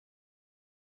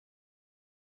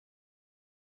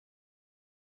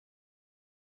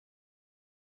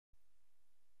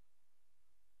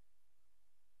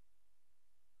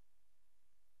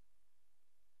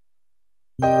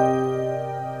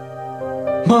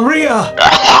Maria!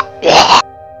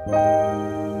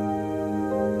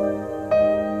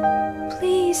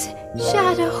 Please,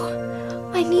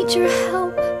 Shadow, I need your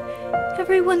help.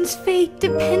 Everyone's fate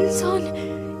depends on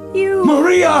you.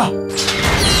 Maria!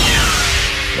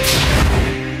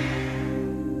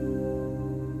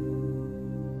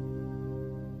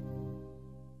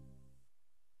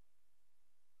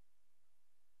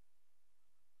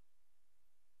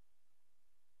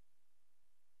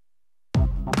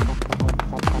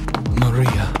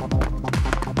 Maria.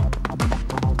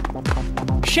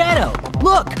 Shadow,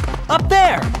 look! Up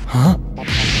there! Huh?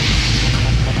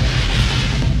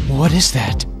 What is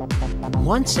that?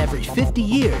 Once every 50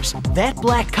 years, that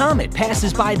black comet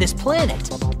passes by this planet.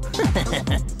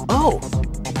 Oh,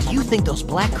 do you think those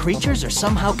black creatures are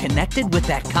somehow connected with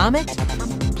that comet?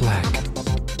 Black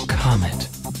comet.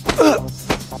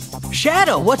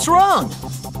 Shadow, what's wrong?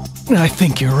 I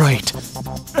think you're right.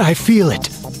 I feel it.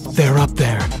 They're up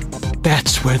there.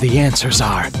 That's where the answers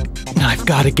are. I've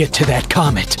got to get to that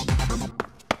comet.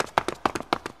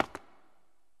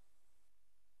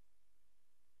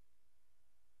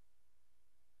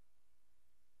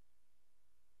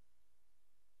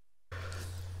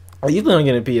 Oh, you plan on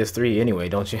getting a PS3 anyway,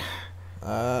 don't you?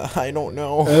 I don't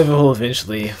know. Well,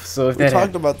 eventually. So if We that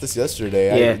talked about this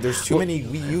yesterday. Yeah. There's too many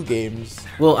Wii U games.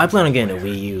 well, I plan on getting a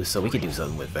Wii U, so we could do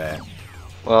something with that.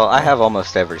 Well, I have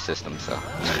almost every system, so.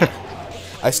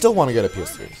 I still want to get a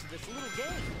PS3.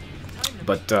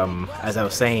 But as I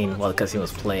was saying while the cutscene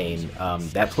was playing,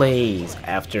 that plays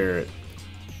after,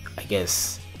 I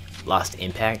guess, Lost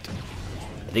Impact.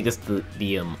 I think it's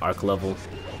the arc level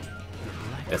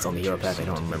that's on the Hero Path. I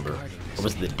don't remember. Or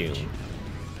was it the Doom?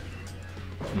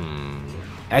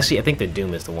 Actually, I think the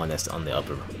Doom is the one that's on the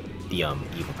upper, the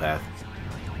Evil Path.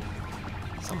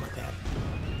 Something like that.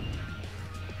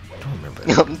 I don't remember.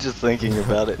 I'm just thinking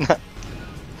about it.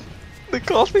 The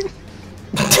coughing.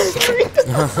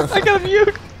 I got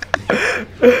mute.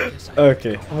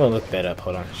 Okay, I'm gonna look that up.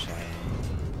 Hold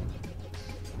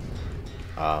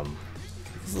on.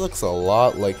 This looks a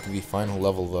lot like the final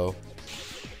level, though.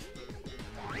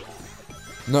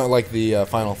 Not like the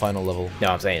final level. No,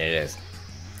 I'm saying it is.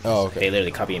 Oh, okay. They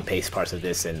literally copy and paste parts of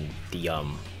this and the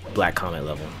Black Comet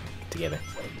level together.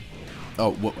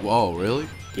 Oh, whoa, really?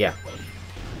 Yeah.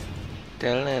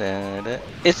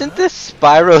 Isn't this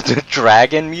Spyro the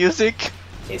Dragon music?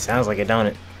 It sounds like it, don't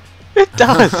it? It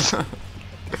does.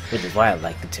 Which is why I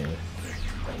like the tune.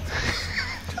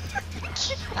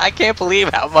 I can't believe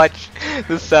how much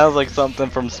this sounds like something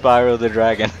from Spyro the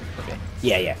Dragon. Okay.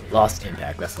 Yeah. Lost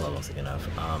Impact. That's the level I was thinking of.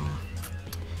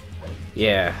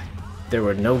 Yeah. There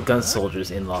were no gun soldiers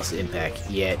in Lost Impact,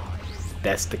 yet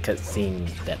that's the cutscene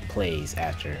that plays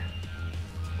after.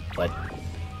 But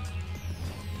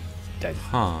that,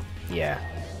 yeah.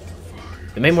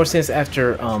 It made more sense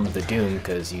after the Doom,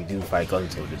 because you do fight gun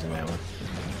soldiers in that one.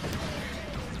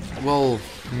 Well,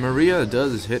 Maria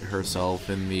does hit herself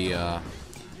in the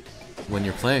when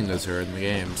you're playing as her in the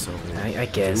game, so I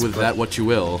guess do with that what you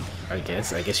will. I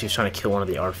guess she was trying to kill one of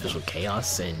the artificial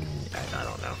chaos, and I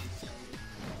don't know.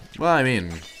 Well, I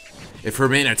mean, if her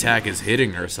main attack is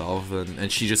hitting herself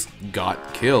and she just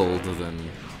got killed,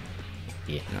 then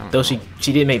yeah. Though she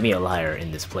did make me a liar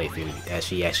in this playthrough, as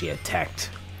she actually attacked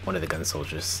one of the gun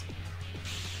soldiers.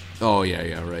 Oh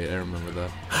yeah, right. I remember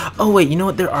that. Oh wait, you know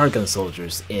what? There are gun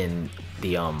soldiers in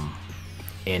the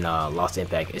Lost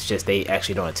Impact. It's just they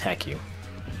actually don't attack you.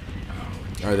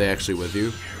 Are they actually with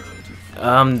you?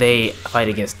 They fight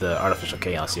against the artificial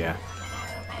chaos. Yeah.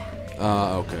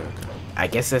 Okay. I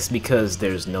guess that's because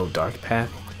there's no dark path.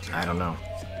 I don't know.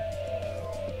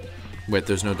 Wait,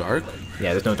 there's no dark?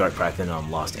 Yeah, there's no dark path in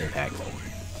Lost Impact.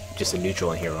 Just a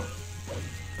neutral and hero.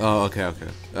 Oh, okay.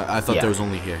 I thought Yeah. there was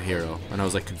only a hero, and I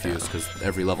was like confused because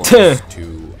every level has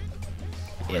two.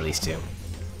 Yeah, at least two.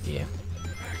 Yeah.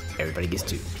 Everybody gets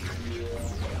two.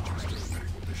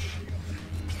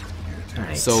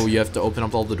 Alright. So you have to open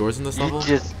up all the doors in this level?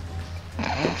 Just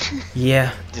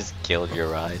yeah. killed your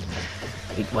ride.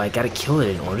 Well, I gotta kill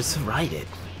it in order to ride it.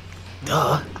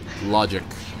 Duh. Logic.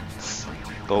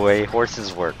 The way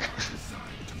horses work.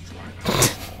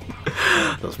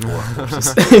 Those poor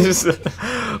horses.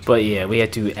 But yeah, we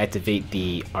had to activate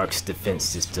the Ark's defense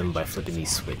system by flipping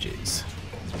these switches.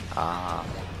 Ah.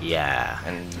 Yeah.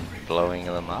 And blowing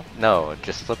them up? No,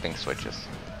 just flipping switches.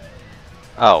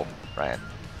 Oh, right.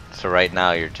 So right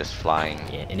now you're just flying.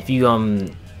 Yeah, and if you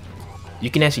you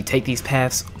can actually take these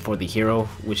paths for the hero,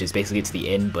 which is basically to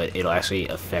the end, but it'll actually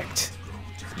affect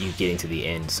you getting to the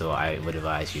end, so I would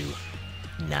advise you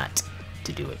not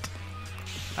to do it.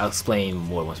 I'll explain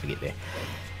more once we get there.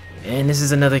 And this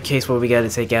is another case where we gotta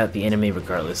take out the enemy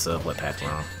regardless of what path we're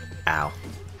on. Ow.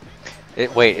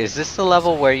 Wait, is this the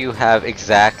level where you have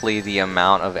exactly the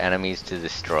amount of enemies to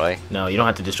destroy? No, you don't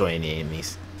have to destroy any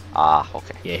enemies. Ah,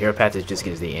 okay. Yeah, Hero Path is just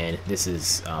get to the end. This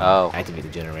is activate the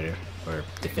generator or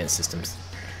defense systems.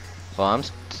 Well, I'm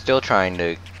still trying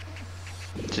to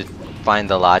find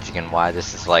the logic in why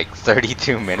this is like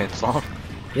 32 minutes long.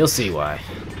 You'll see why.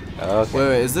 Okay.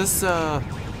 Wait, is this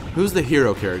who's the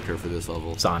hero character for this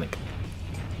level? Sonic.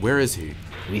 Where is he?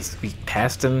 We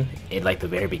passed him in like the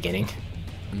very beginning.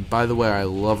 And by the way, I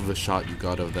love the shot you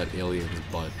got of that alien's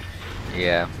butt.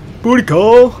 Yeah. Booty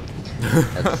call.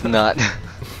 That's not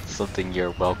something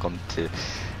you're welcome to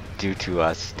do to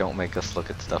us. Don't make us look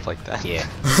at stuff like that. Yeah.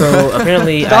 So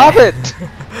apparently Stop it!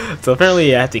 So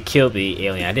apparently I have to kill the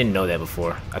alien. I didn't know that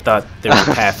before. I thought there was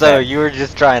a path. So you were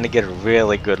just trying to get a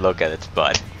really good look at its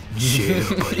butt. Chill,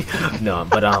 buddy. No,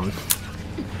 but I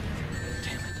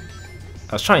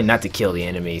was trying not to kill the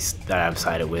enemies that I've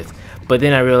sided with. But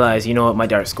then I realized, you know what, my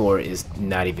dark score is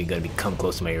not even going to come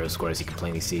close to my hero score, as you can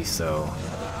plainly see, so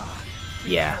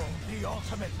yeah.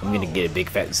 I'm going to get a big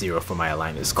fat 0 for my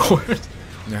alignment score.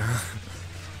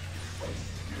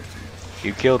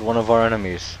 You killed one of our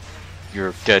enemies.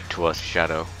 You're dead to us,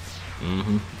 Shadow.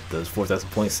 Mm-hmm. Those 4,000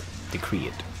 points, decree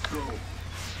it.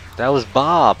 That was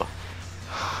Bob.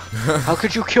 How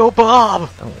could you kill Bob?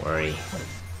 Don't worry.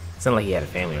 It's not like he had a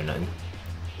family or nothing.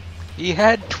 He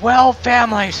had 12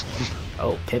 families.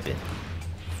 Oh, Pippin.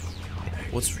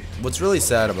 What's really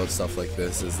sad about stuff like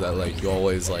this is that like you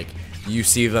always like you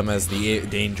see them as the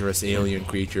dangerous alien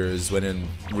creatures when in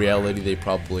reality they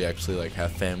probably actually like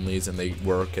have families and they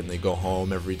work and they go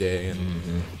home every day and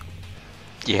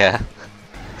Yeah.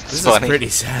 this funny. is pretty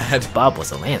sad. Bob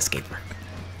was a landscaper.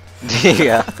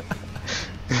 Yeah.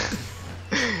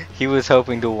 He was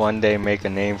hoping to one day make a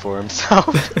name for himself.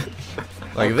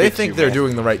 Like they think they're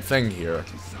doing the right thing here.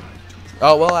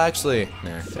 Oh well, actually,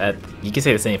 nah. You can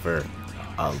say the same for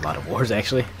a lot of wars,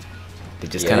 actually. They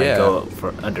just Yeah. kind of Yeah. go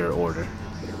for under order.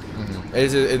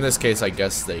 In this case, I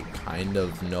guess they kind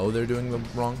of know they're doing the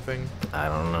wrong thing. I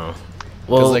don't know. Because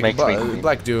Well, like makes me-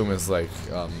 Black Doom is like,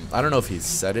 I don't know if he's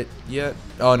said it yet.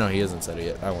 Oh no, he hasn't said it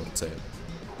yet. I won't say it.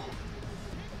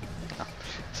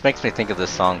 This makes me think of the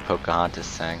song Pocahontas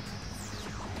sang.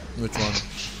 Which one?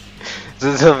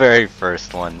 This is the very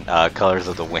first one, Colors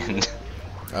of the Wind.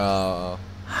 There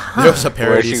was a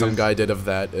parody she some was- guy did of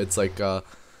that. It's like,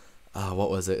 what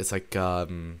was it? It's like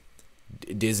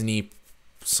Disney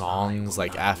songs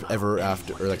like ever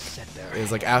after, or like it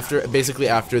was like after, basically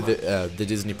after the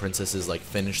Disney princesses like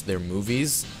finished their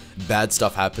movies, bad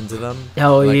stuff happened to them.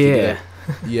 Oh Like, he did yeah.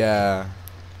 Yeah.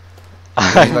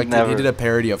 I've Like never... he did a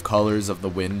parody of Colors of the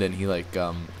Wind, and he like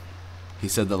he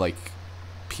said that like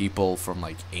people from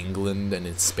like England and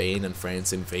in Spain and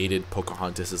France invaded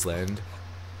Pocahontas's land.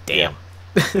 Damn.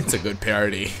 It's a good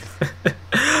parody.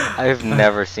 I've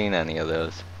never seen any of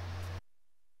those.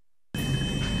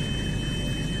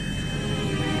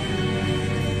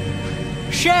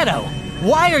 Shadow,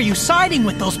 why are you siding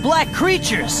with those black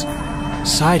creatures?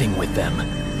 Siding with them?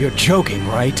 You're joking,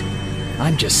 right?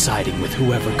 I'm just siding with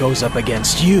whoever goes up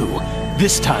against you.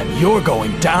 This time you're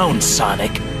going down,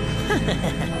 Sonic.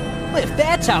 Well, if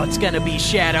that's how it's gonna be,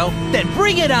 Shadow, then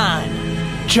bring it on!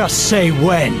 Just say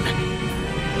when.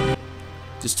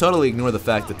 Just totally ignore the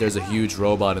fact that there's a huge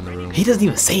robot in the room. He doesn't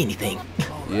even say anything.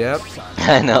 Yep.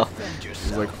 I know.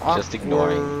 He's like, Just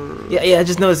ignoring. Yeah, I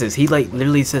just noticed this. He like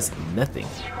literally says nothing.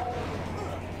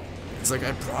 It's like,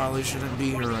 I probably shouldn't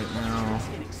be here right now.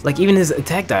 Like even his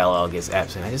attack dialogue is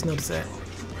absent. I just noticed that.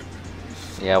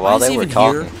 Yeah, while Why is they he were even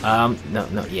talking,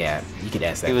 here? No, yeah, you could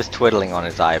ask that. he was twiddling on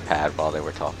his iPad while they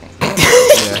were talking.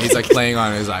 Yeah, he's like playing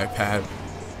on his iPad.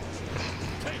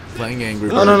 Playing Angry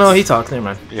Birds. Oh no, he talks. Never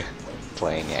mind. Yeah.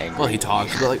 Playing angry. Well, he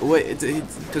talks, but like, wait,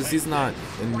 because he's not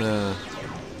in the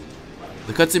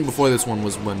cutscene before this one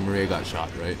was when Maria got shot,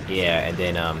 right? Yeah, and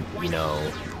then you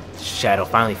know, Shadow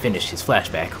finally finished his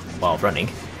flashback while running,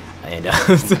 and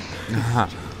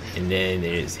and then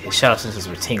his shadow senses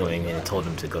were tingling, and it told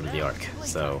him to go to the Ark.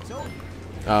 So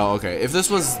Oh, okay. If this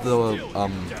was the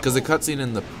because the cutscene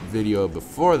in the video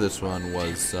before this one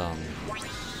was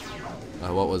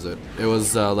what was it? It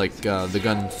was like the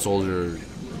gun soldier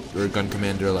or gun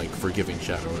commander like forgiving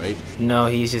Shadow, right? no,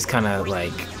 he's just kind of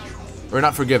like, Or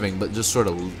not forgiving, but just sort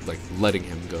of like letting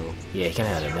him go. yeah, he kind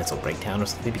of had a mental breakdown or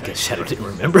something because Shadow didn't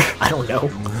remember. I don't know.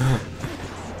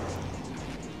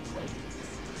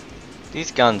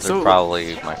 These guns So- are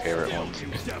probably my favorite ones.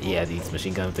 Yeah, these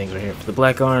machine gun things right here. For the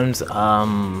black arms,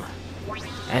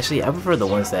 actually, I prefer the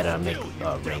ones that make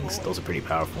rings. Those are pretty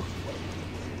powerful.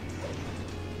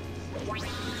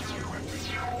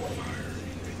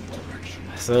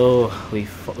 So we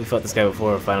fought this guy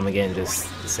before, fight him again, just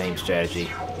the same strategy.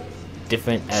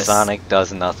 Different Sonic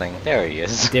does nothing. There he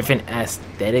is. Different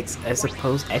aesthetics, I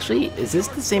suppose. Actually, is this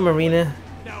the same arena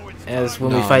as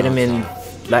when we No, fight no, him it's in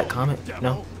not. Black Comet?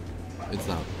 No? It's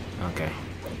not. Okay.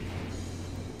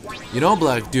 You know,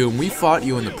 Black Doom, we fought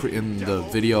you in the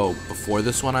video before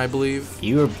this one, I believe.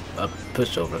 You were a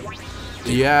pushover.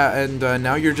 Yeah, and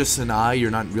now you're just an eye.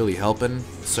 You're not really helping.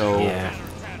 So Yeah.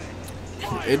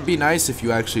 it'd be nice if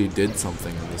you actually did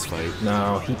something in this fight.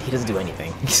 No, he doesn't do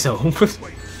anything. So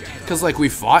Because, like, we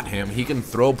fought him. He can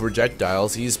throw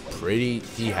projectiles.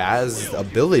 He has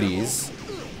abilities.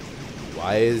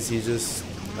 Why is he just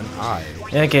an eye?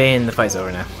 okay, and the fight's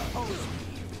over now.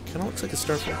 Kinda looks like a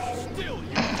starfish.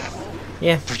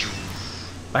 Yeah.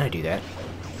 Why'd I do that?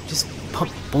 Just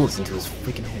pump bullets into his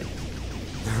freaking head.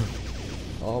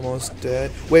 Almost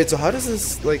dead. Wait, so how does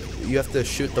this, like, you have to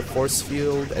shoot the force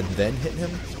field and then hit him?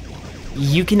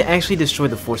 You can actually destroy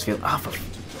the force field off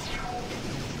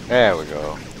of. There we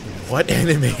go. What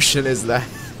animation is that?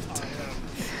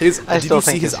 I did still you think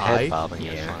see his his head eye? bobbing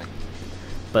is Yeah. funny.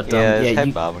 But Yeah, his yeah,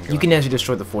 head bobbing you going. can actually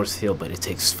destroy the force field, but it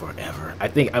takes forever. I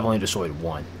think I've only destroyed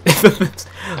one. Wait,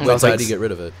 Well, so how do you get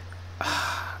rid of it?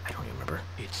 I don't remember.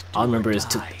 All I remember is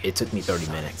it took me 30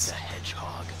 minutes.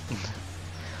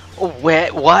 Oh,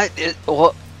 wait, what?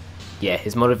 What? Yeah,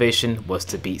 his motivation was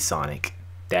to beat Sonic.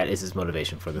 That is his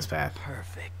motivation for this path.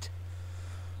 Perfect.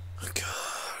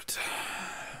 God.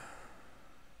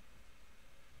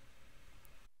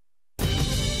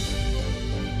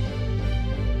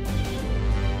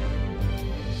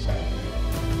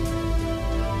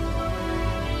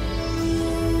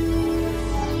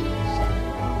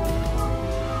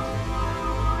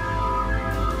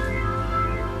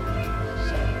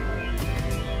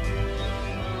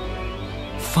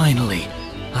 Finally,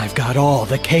 I've got all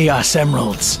the Chaos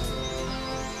Emeralds.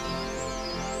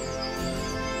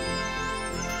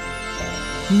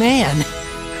 Man,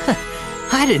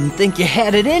 I didn't think you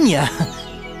had it in ya.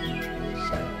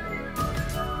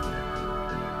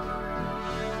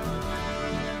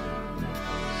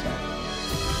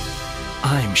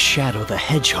 I'm Shadow the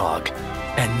Hedgehog,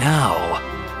 and now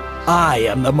I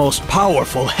am the most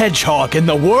powerful hedgehog in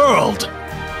the world.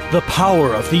 The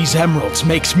power of these emeralds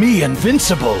makes me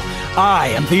invincible.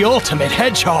 I am the ultimate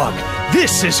hedgehog.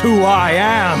 This is who I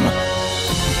am.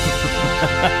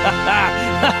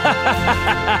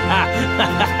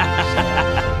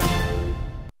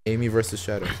 Amy versus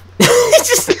Shadow.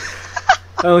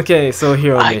 Okay, so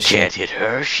hero I mission. can't hit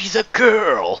her. She's a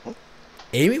girl.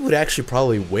 Amy would actually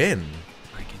probably win.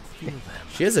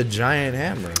 She has a giant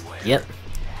hammer. Yep.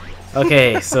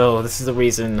 Okay, so this is the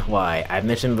reason why. I've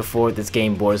mentioned before this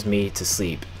game bores me to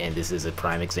sleep, and this is a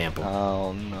prime example.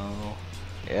 Oh no.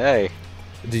 Yay.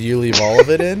 Did you leave all of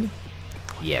it in?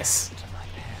 Yes.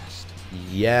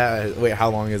 Yeah. Wait, how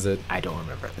long is it? I don't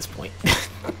remember at this point.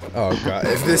 Oh god.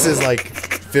 If this is like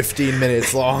 15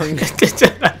 minutes long.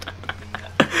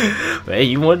 Hey,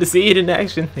 you wanted to see it in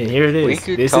action, and here it is. We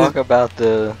could This talk about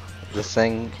the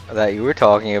thing that you were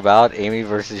talking about, Amy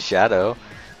versus Shadow.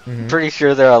 I'm pretty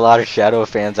sure there are a lot of Shadow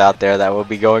fans out there that will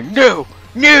be going, no,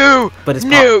 no, But it's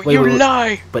no, wait, you wait, wait.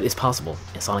 lie. But it's possible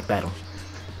in Sonic Battle.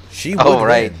 She would Oh,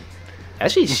 right. win.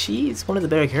 Actually, she's one of the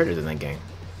better characters in that game.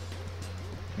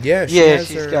 Yeah, she Yeah, has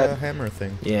she's her got- hammer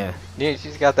thing. Yeah. Yeah,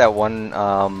 she's got that one,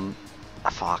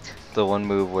 fuck, the one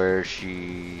move where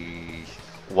she...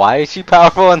 Why is she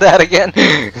powerful in that again?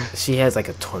 She has like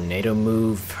a tornado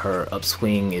move. Her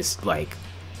upswing is like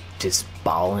just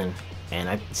balling,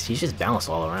 and she's just balanced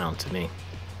all around to me.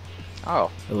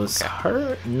 Oh, It was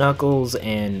her, Knuckles,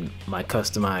 and my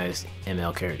customized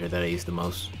ML character that I used the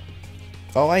most.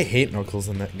 Oh, I hate Knuckles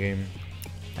in that game.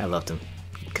 I loved him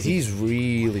because He's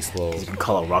really slow. you can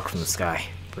call a rock from the sky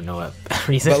for no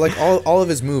reason. But like all of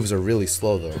his moves are really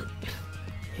slow though.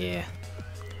 Yeah.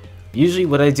 Usually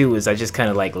what I do is I just kind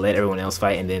of like let everyone else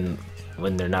fight, and then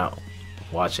when they're not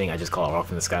watching, I just call a rock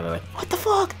from the sky, and they're like, what the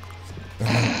fuck?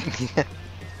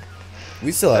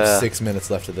 We still have 6 minutes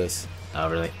left of this. Oh,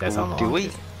 really? That's how long. do it we?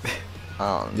 is.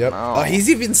 Oh, Yep. no. Oh, he's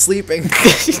even sleeping.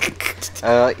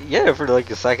 Yeah, for like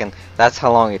a second. That's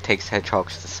how long it takes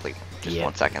hedgehogs to sleep. Just Yeah.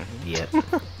 1 second. Yeah.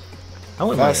 I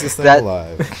wouldn't mind Fastest it. thing That-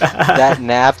 alive. That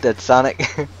nap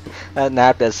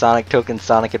that Sonic took in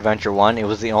Sonic Adventure 1, it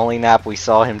was the only nap we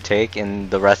saw him take in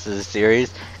the rest of the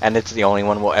series, and it's the only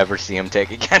one we'll ever see him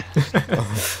take again.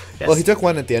 Well, he took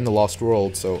one at the end of Lost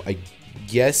World, so I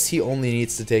guess he only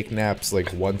needs to take naps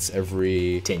like once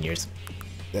every... 10 years.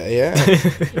 Yeah.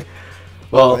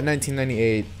 Well, Well, in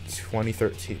 1998,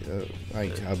 2013,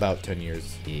 like about 10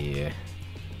 years. yeah.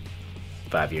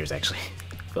 5 years, actually.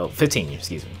 Well, 15 years,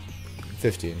 excuse me.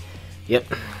 15. Yep.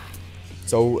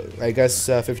 So I guess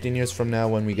 15 years from now,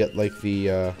 when we get like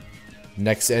the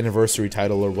next anniversary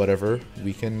title or whatever,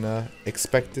 we can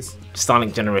expect this.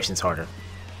 Sonic Generations harder.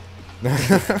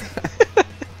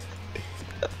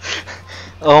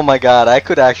 Oh my god, I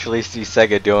could actually see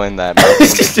Sega doing that, making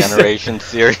the Generation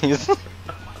series.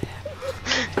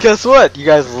 Guess what? You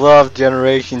guys love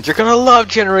Generations. You're gonna love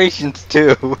Generations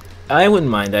too. I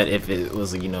wouldn't mind that if it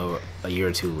was, you know, a year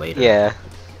or two later. Yeah.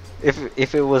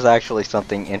 If it was actually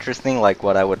something interesting, like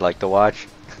what I would like to watch.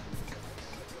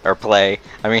 Or play.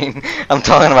 I mean, I'm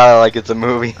talking about it like it's a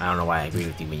movie. I don't know why I agree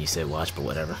with you when you said watch, but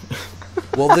whatever.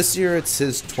 Well, this year it's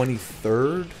his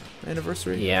 23rd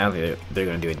anniversary. Yeah, they're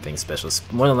gonna do anything special.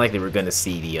 More than likely, we're gonna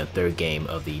see the third game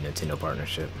of the Nintendo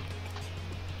partnership.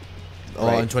 Oh,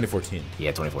 Right. in 2014.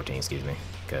 Yeah, 2014. Excuse me,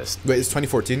 because Wait, is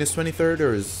 2014 his 23rd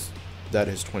or is that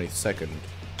his 22nd?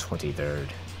 23rd.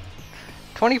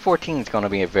 2014 is going to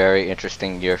be a very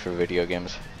interesting year for video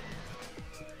games.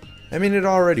 I mean, it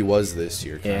already was this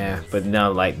year. Kind Yeah, of. but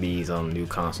now like these new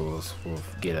consoles will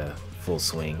get a full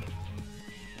swing.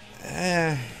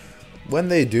 When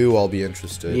they do, I'll be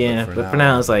interested. Yeah, but for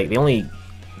now, it's like the only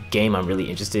game I'm really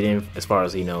interested in, as far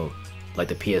as, you know, like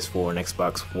the PS4 and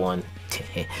Xbox One,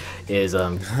 is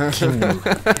Kingdom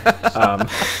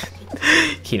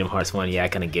Kingdom Hearts 1. Yeah, I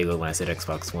kind of giggled when I said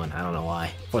Xbox One. I don't know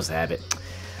why. Force a habit.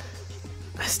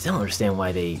 I still don't understand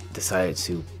why they decided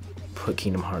to put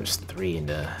Kingdom Hearts 3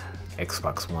 into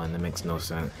Xbox One. That makes no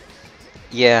sense.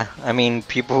 Yeah, I mean,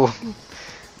 people...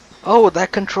 Oh,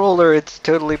 that controller, it's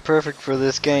totally perfect for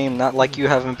this game. Not like you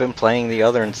haven't been playing the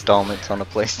other installments on the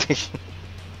PlayStation.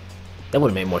 That would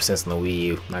have made more sense on the Wii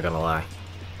U, not gonna lie.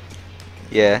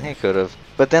 Yeah, it could have.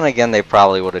 But then again, they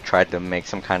probably would have tried to make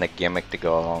some kind of gimmick to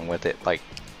go along with it. Like,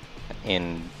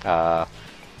 in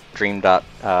Dream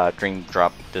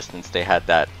Drop Distance, they had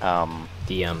that,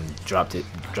 The drop.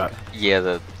 Yeah,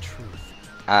 the...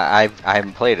 I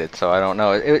haven't played it, so I don't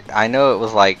know. I know it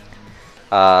was like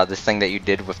this thing that you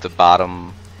did with the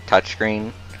bottom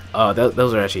touchscreen. Oh,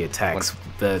 those are actually attacks.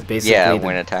 Basically, Yeah,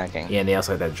 when attacking. Yeah, and they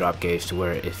also had that drop gauge to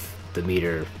where if the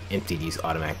meter emptied, these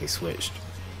automatically switched.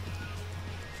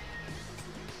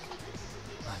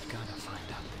 I've got to find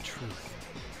out the truth.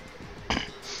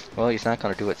 Well, he's not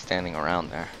gonna do it standing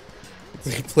around there.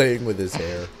 Playing with his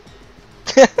hair.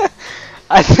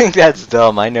 I think that's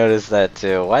dumb. I noticed that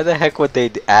too. Why the heck would they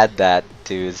add that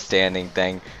to his standing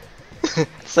thing?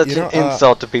 Such an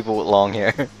insult to people with long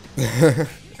hair.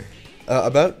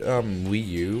 About Wii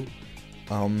U,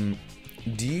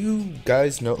 do you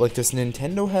guys know, like, does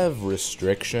Nintendo have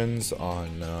restrictions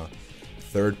on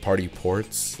third-party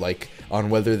ports, like on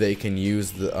whether they can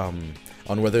use the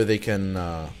on whether they can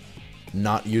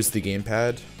not use the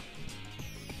gamepad?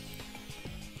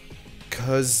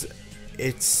 'Cause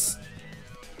it's,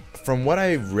 from what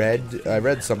I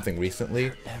read something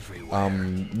recently.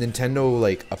 Nintendo,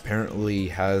 like, apparently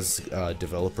has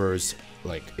developers,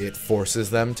 like, it forces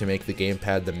them to make the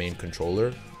gamepad the main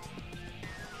controller.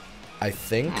 I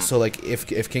think so. Like,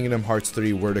 if Kingdom Hearts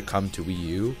 3 were to come to Wii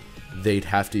U, they'd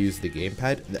have to use the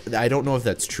gamepad. I don't know if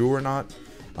that's true or not,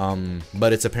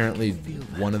 but it's apparently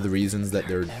one of the reasons that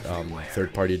their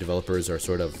third-party developers are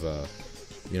sort of,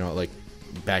 you know, like,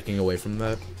 backing away from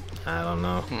that. I don't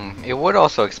know. It would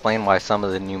also explain why some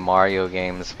of the new Mario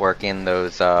games work in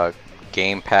those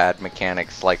gamepad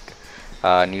mechanics, like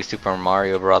New Super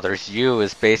Mario Brothers U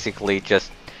is basically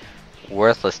just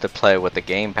worthless to play with the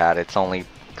gamepad. It's only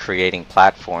creating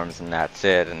platforms and that's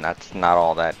it, and that's not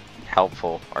all that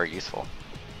helpful or useful.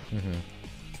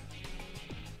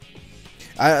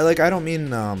 I don't mean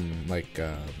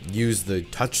use the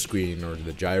touchscreen or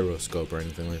the gyroscope or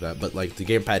anything like that, but like the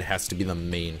gamepad has to be the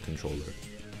main controller.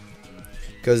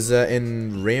 Because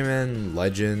in Rayman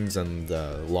Legends and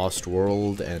Lost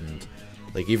World and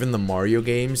like even the Mario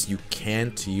games, you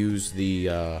can't use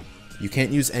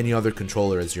any other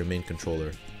controller as your main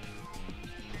controller.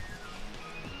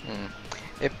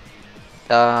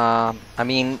 I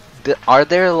mean, are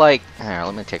there like? Here,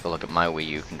 let me take a look at my Wii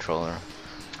U controller.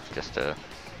 Just to.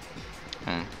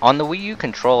 On the Wii U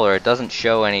controller, it doesn't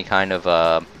show any kind of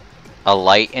a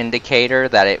light indicator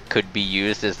that it could be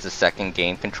used as the second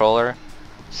game controller.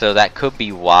 So that could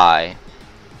be why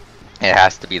it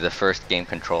has to be the first game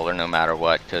controller no matter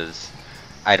what, because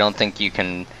I don't think you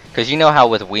can, because you know how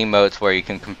with Wiimotes where you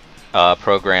can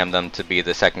program them to be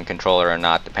the second controller or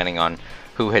not depending on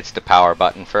who hits the power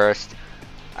button first.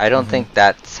 I don't think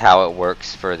that's how it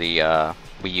works for the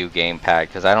Wii U gamepad,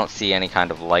 because I don't see any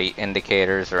kind of light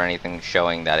indicators or anything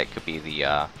showing that it could be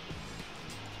the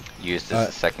used as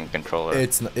the second controller.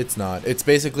 It's not. It's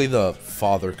basically the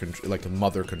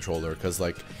mother controller, because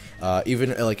like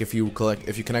Even like if you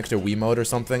connect a Wiimote or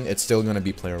something, it's still gonna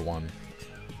be player 1.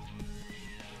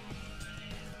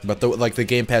 But the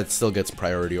gamepad still gets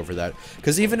priority over that.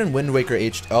 Because even in Wind Waker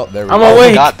HD, oh there we go. Oh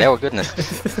my god, there, goodness.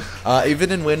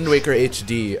 Even in Wind Waker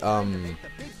HD,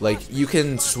 like you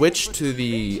can switch to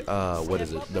the what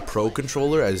is it, the Pro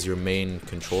controller as your main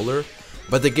controller,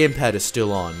 but the gamepad is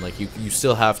still on. Like you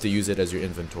still have to use it as your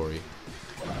inventory.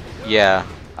 Yeah.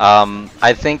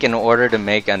 I think in order to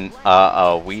make a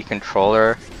Wii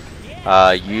controller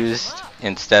used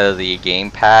instead of the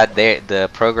gamepad, the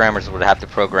programmers would have to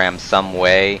program some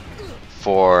way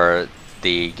for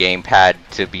the gamepad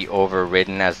to be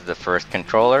overridden as the first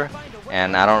controller,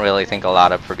 and I don't really think a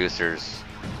lot of producers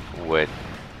would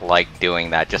like doing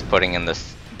that, just putting in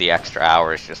the extra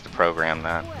hours just to program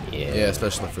that. Yeah,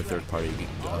 especially for third-party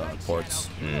ports.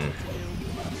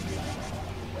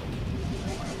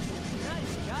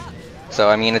 So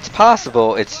I mean, it's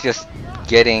possible, it's just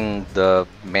getting the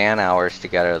man hours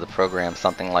together to program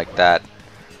something like that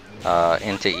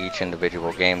into each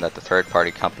individual game that the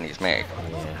third-party companies make.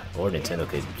 Yeah, or Nintendo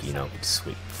could, you know,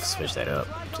 switch that up.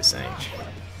 Just saying.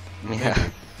 Yeah.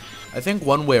 I think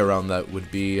one way around that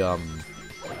would be,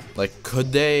 like,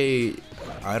 could they?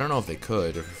 I don't know if they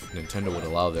could, or if Nintendo would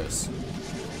allow this,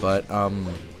 but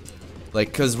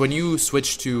like, cause when you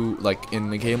switch to like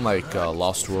in a game like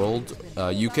Lost World,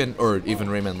 you can, or even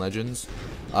Rayman Legends,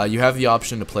 you have the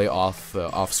option to play off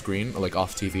screen, or like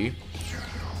off TV,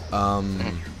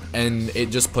 and it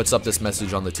just puts up this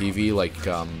message on the TV like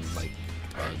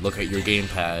look at your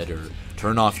gamepad or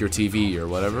turn off your TV or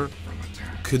whatever.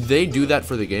 Could they do that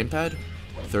for the gamepad?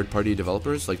 Third-party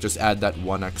developers, like just add that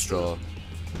one extra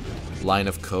line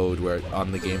of code where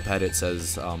on the gamepad it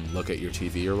says look at your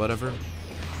TV or whatever.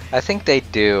 I think they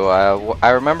do. I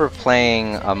remember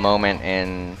playing a moment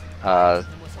in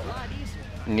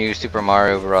New Super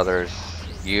Mario Brothers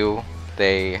U.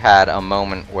 They had a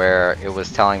moment where it was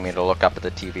telling me to look up at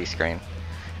the TV screen.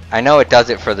 I know it does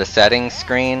it for the settings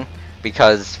screen,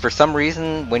 because for some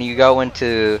reason when you go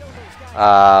into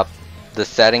the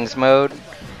settings mode,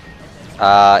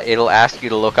 it'll ask you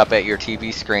to look up at your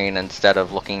TV screen instead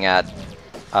of looking at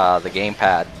the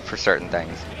gamepad for certain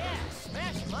things.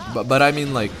 But I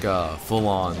mean like full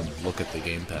on look at the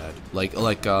gamepad.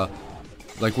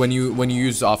 Like when you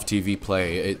use off TV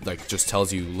play, it like just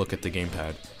tells you look at the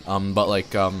gamepad. But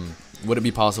like would it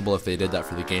be possible if they did that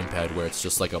for the gamepad, where it's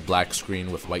just like a black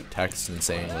screen with white text and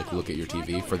saying like look at your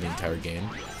TV for the entire game?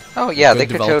 Oh yeah, Could they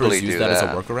could totally use do that that as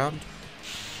a workaround?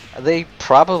 They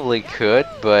probably could,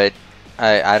 but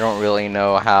I don't really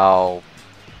know how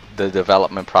the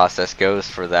development process goes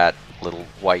for that little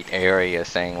white area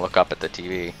saying look up at the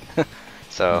TV.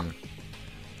 So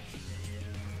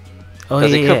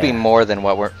because it could be more than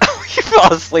what we're you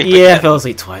fell asleep Yeah, again. I fell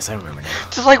asleep twice, I remember now.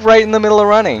 Just like right in the middle of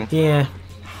running. Yeah.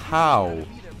 How?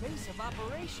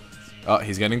 Oh,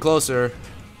 he's getting closer.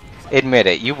 Admit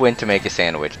it, you went to make a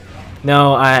sandwich.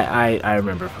 No, I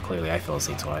remember clearly I fell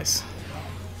asleep twice.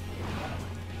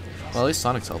 Well, at least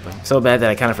Sonic's helping. So bad that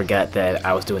I kind of forgot that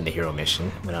I was doing the hero mission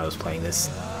when I was playing this.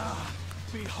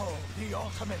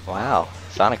 Wow,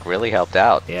 Sonic really helped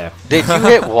out. Yeah. Did you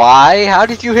hit Y? How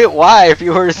did you hit Y if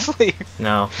you were asleep?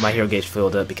 No, my hero gauge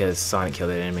filled up because Sonic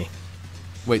killed an enemy.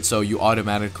 Wait, so you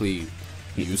automatically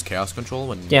use Chaos Control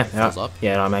when Yeah, it fills up?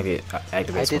 yeah, it automatically activates. I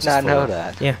did once not it's know full.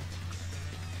 that. Yeah.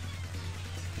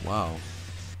 Wow.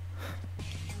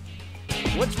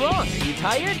 What's wrong? Are you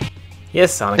tired?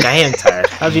 Yes, Sonic, I am tired.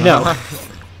 How'd you know?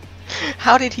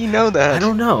 How did he know that? I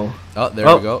don't know. Oh, there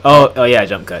we go. Oh, yeah,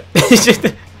 jump cut.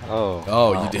 Oh.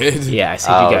 Oh, you did? Yeah, I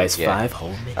saved Oh, you guys yeah. 5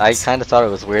 whole minutes. I kind of thought it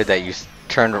was weird that you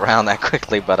turned around that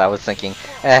quickly, but I was thinking,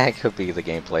 it could be the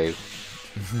gameplay.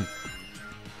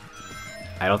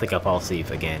 I don't think I'll fall asleep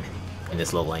again in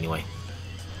this level anyway.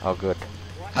 Oh, good.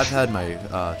 I've had my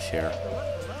share.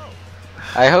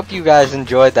 I hope you guys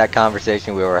enjoyed that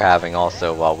conversation we were having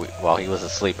also while he was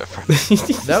asleep at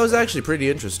first. That was actually pretty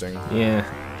interesting. Yeah,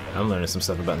 I'm learning some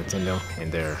stuff about Nintendo and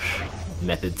their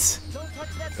methods.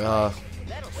 Well,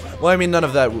 I mean, none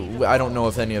of that. I don't know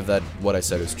if any of that what I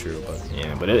said is true, but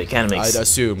Yeah, but it kind of makes I'd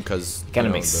assume because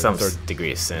makes some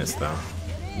degree of sense though.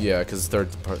 Yeah, because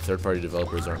third-party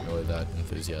developers aren't really that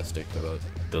enthusiastic about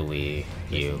The Wii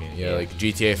U. Yeah, like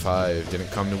GTA 5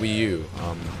 didn't come to Wii U.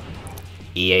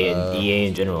 EA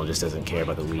in general just doesn't care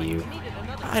about the Wii U.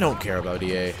 I don't care about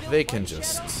EA. They can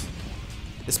just...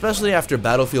 Especially after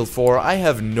Battlefield 4, I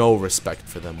have no respect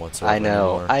for them whatsoever I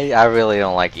know. anymore. I really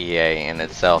don't like EA in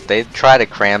itself. They try to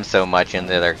cram so much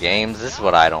into their games. This is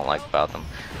what I don't like about them.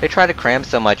 They try to cram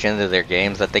so much into their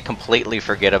games that they completely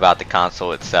forget about the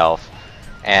console itself.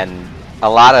 And a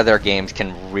lot of their games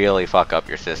can really fuck up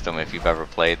your system if you've ever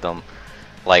played them.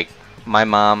 Like, my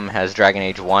mom has Dragon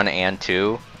Age 1 and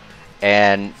 2,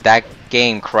 and that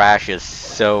game crashes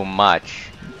so much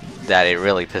that it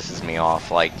really pisses me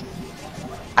off. Like,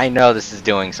 I know this is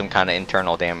doing some kind of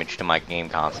internal damage to my game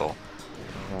console.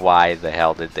 Why the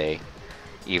hell did they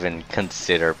even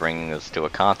consider bringing this to a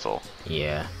console?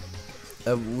 Yeah.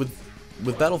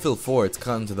 With Battlefield 4, it's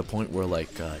gotten to the point where like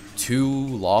 2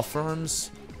 law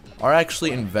firms are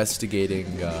actually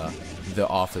investigating the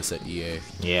office at EA.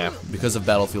 Yeah. Because of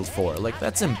Battlefield 4. Like,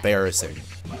 that's embarrassing.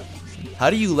 How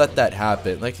do you let that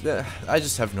happen? Like, I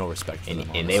just have no respect for them.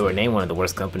 And they were named one of the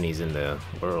worst companies in the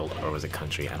world, or was it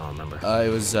country? I don't remember. It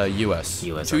was US.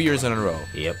 2 years in a row.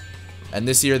 Yep. And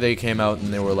this year they came out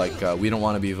and they were like, we don't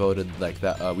want to be voted like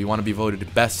that. We want to be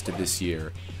voted best this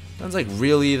year. I was like,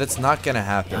 really? That's not gonna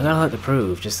happen. I got a lot to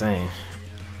prove, just saying.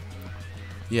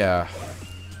 Yeah.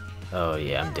 Oh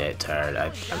yeah, I'm dead tired.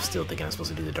 I'm still thinking I'm supposed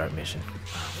to do the dark mission.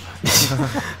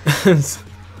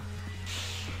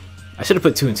 I should have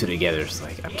put 2 and 2 together. It's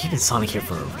like, I'm keeping Sonic here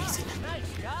for a reason.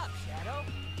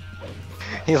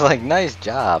 He's like, nice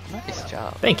job, nice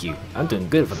job. Thank you. I'm doing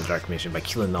good for the dark mission by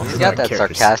killing all the He's dark got that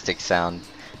characters. sarcastic sound.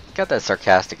 He's got that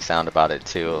sarcastic sound about it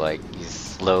too. Like, he's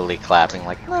slowly clapping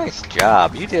like, nice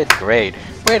job, you did great.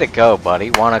 Way to go, buddy.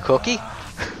 Want a cookie?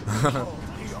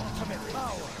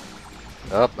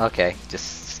 Oh, okay.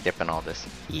 Just skipping all this.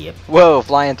 Yep. Whoa,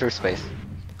 flying through space.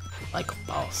 Like a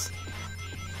boss.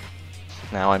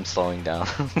 Now I'm slowing down.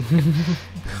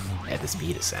 At the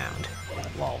speed of sound.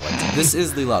 Lol, what? This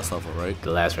is the last level, right?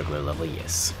 The last regular level,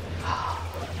 yes.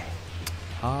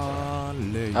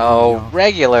 Hallelujah. Oh,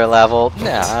 regular level?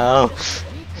 No.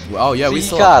 Oh yeah, So we you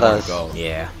still got have us. more to go.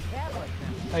 Yeah.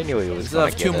 I knew he We was still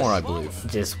gonna have 2 get more, us. I believe.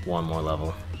 Just one more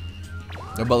level.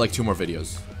 About like 2 more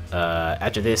videos.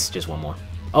 After this, just one more.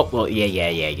 Oh, well, yeah.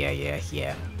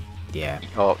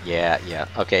 Oh, yeah.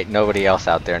 Okay, nobody else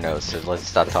out there knows, so let's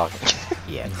stop talking.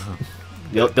 Yeah.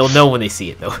 They'll know when they see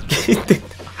it, though.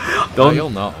 You'll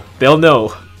know. They'll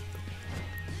know.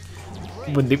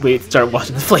 When they start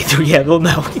watching the playthrough, yeah, they'll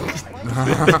know.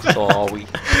 That's all we...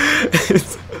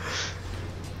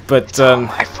 But,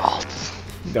 My fault.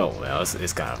 no, well,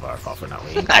 it's kind of our fault for not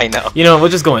waiting. I know. You know, we'll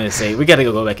just go in and say, we gotta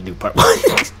go back and do part 1.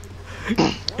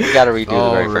 We gotta redo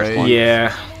the very first one.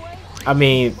 Yeah. I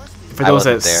mean, for I those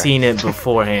that wasn't have there. seen it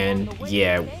beforehand,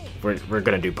 yeah, we're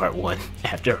gonna do part 1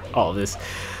 after all this.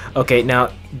 Okay,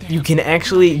 now, you can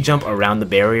actually jump around the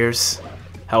barriers.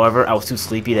 However, I was too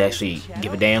sleepy to actually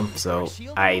give a damn, so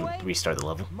I restart the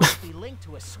level.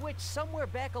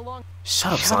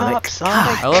 Shut up, Sonic.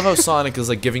 I love how Sonic is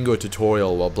like giving you a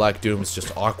tutorial while Black Doom's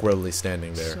just awkwardly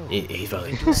standing there. He's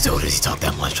probably, so does he talk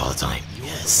that much all the time?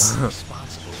 Yes.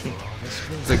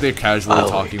 It's like they're casually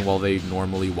talking while they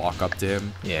normally walk up to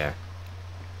him. Yeah.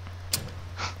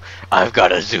 I've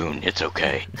got a Zune, it's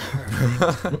okay.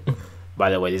 By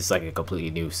the way, this is like a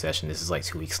completely new session. This is like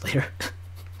 2 weeks later.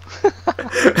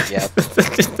 Yep.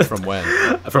 From when?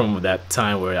 From that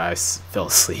time where I fell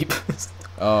asleep.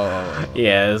 Oh.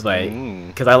 Yeah, it was like,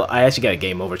 because I actually got a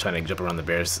game over trying to jump around the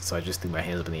bears, so I just threw my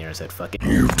hands up in the air and said, fuck it.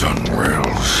 You've done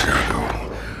well,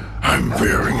 Shadow. I'm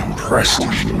very impressed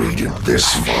you made it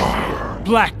this far.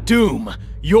 Black Doom,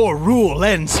 your rule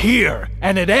ends here,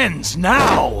 and it ends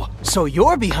now! So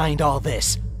you're behind all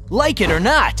this. Like it or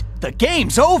not, the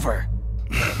game's over!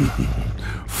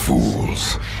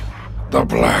 Fools. The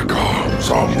Black Arms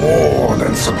are more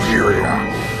than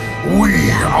superior.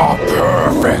 We are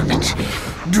perfect.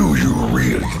 Do you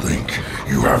really think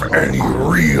you have any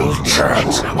real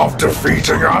chance of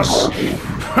defeating us?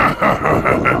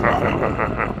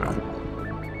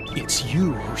 It's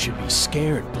you who should be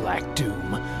scared, Black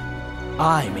Doom.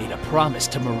 I made a promise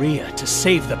to Maria to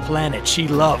save the planet she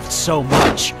loved so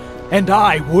much, and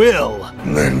I will!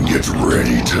 Then get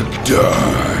ready to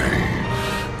die.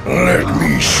 Let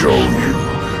me show you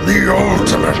the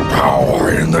ultimate power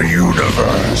in the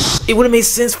universe. It would have made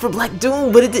sense for Black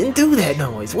Doom, but it didn't do that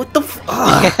noise. What the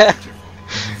fuck?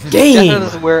 Game! Shadow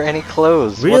doesn't wear any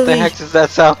clothes. What Really? the heck does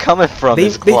that sound coming from? They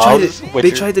His gloves?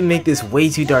 tried to make this way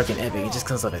too dark and epic. It just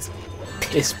comes off as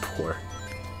piss poor.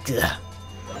 Ugh.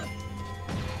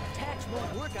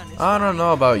 I don't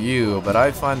know about you, but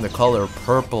I find the color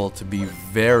purple to be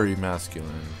very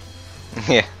masculine.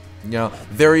 Yeah. You know,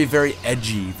 very, very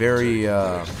edgy, very,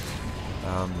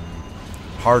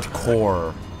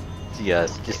 hardcore.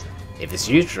 Yes, just... If it's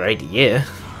used right, yeah.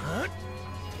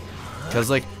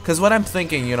 Cause when I'm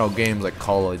thinking, you know, games like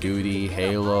Call of Duty,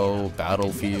 Halo,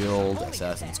 Battlefield,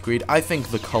 Assassin's Creed, I think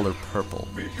the color purple.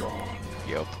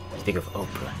 Yep. You think of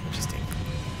Oprah. Interesting.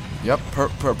 Yep,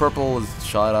 purple is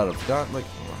shot out of gun, like,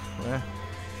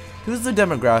 Who's the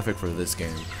demographic for this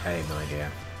game? I have no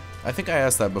idea. I think I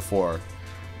asked that before.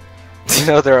 You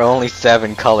know there are only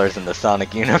 7 colors in the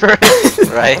Sonic universe,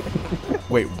 right?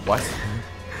 Wait, what?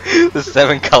 The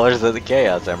 7 colors of the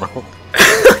Chaos Emerald.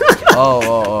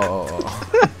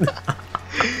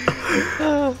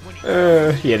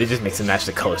 Yeah, they just mix and match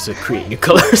the colors to create new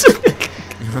colors.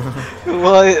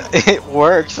 Well, it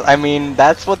works. I mean,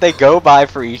 that's what they go by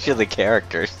for each of the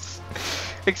characters.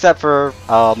 Except for,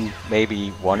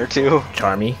 maybe 1 or 2.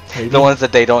 Charmy, maybe? The ones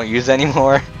that they don't use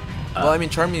anymore. Well, I mean,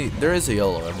 Charmy, there is a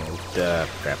yellow emerald.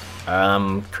 Crap.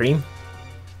 Cream?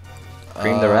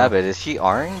 Cream the Rabbit, is she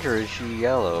orange or is she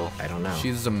yellow? I don't know.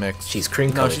 She's a mix. She's cream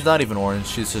No, colored. she's not even orange.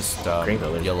 She's just Cream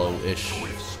colored. yellowish. You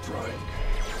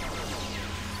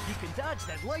can dodge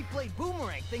that light blade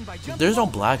boomerang thing by jumping. There's no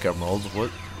black emeralds.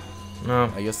 What? No.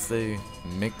 I guess they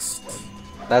mixed.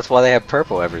 That's why they have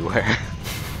purple everywhere.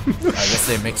 I guess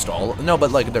they mixed all. No,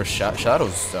 but like their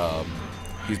shadows.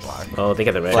 He's black. Oh, they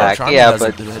got the red. Black, Charmy yeah, has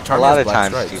but Charmy a lot has of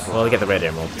black times stripes. people... Well, they got the red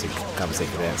emerald to compensate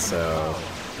for that, so...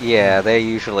 Yeah, they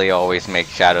usually always make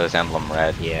Shadow's emblem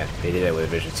red. Yeah, they did that with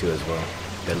Vision 2 as well.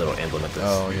 Their little emblem at the,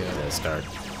 at the start.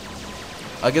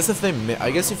 I guess if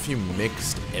if you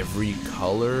mixed every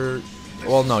color,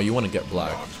 well, no, you want to get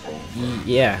black.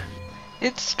 Yeah.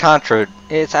 It's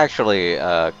actually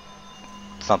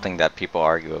something that people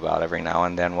argue about every now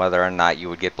and then, whether or not you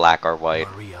would get black or white.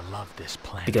 Maria loved this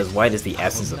planet. Because white is the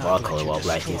essence of all color, while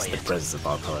black is the presence of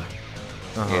all color.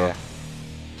 Yeah.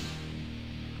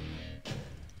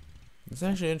 It's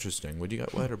actually interesting. Would you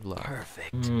got white or black?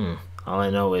 Perfect. All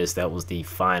I know is that was the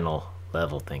final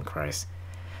level thing, Christ.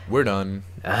 We're done.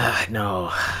 No.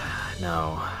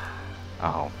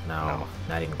 Oh. No.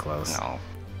 Not even close. No.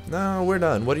 No, we're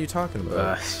done. What are you talking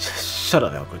about? Shut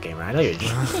up, Elko Gamer. I know you're...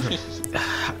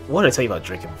 What did I tell you about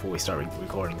drinking before we start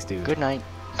recordings, dude? Good night.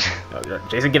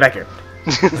 Jason, get back here.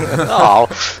 Oh.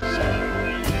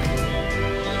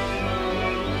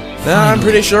 Nah, I'm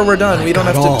pretty sure we're done. We don't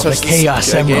have to touch the Chaos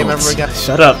this game Emeralds. ever again.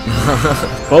 Shut up.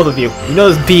 Both of you. You know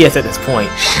this BS at this point.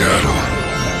 Shadow.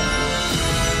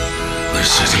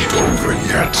 This isn't over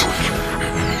yet.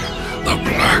 The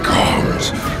Black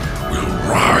Arms will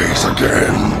rise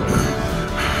again.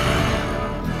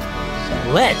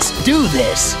 Let's do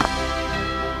this!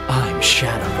 I'm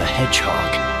Shadow the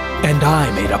Hedgehog, and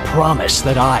I made a promise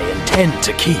that I intend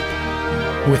to keep.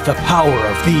 With the power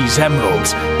of these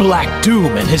emeralds, Black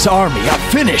Doom and his army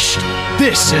are finished!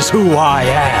 This is who I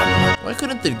am! Why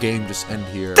couldn't the game just end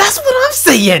here? That's what I'm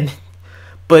saying!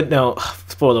 But no,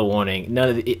 spoiler warning, none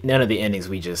of the endings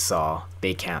we just saw,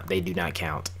 they do not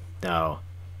count. No.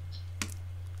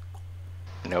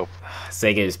 Nope.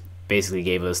 Sega basically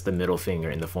gave us the middle finger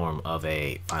in the form of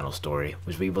a final story,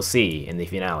 which we will see in the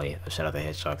finale of Shadow the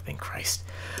Hedgehog. Thank Christ.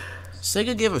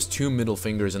 Sega gave us 2 middle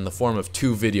fingers in the form of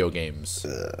 2 video games.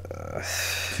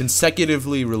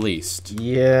 Consecutively released.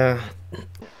 Yeah.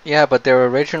 Yeah, but their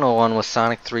original one was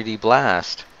Sonic 3D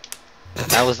Blast.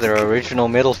 That was their original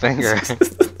middle finger.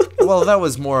 Well, that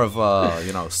was more of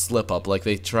a, slip up. Like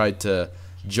they tried to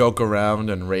joke around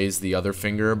and raise the other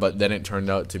finger, but then it turned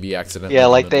out to be accidental. Yeah,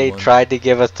 like they tried to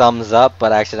give a thumbs up,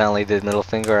 but accidentally did middle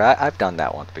finger. I've done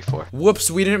that once before.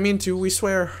 Whoops, we didn't mean to, we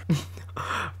swear.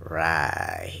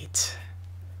 Right.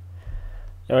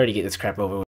 I already get this crap over with.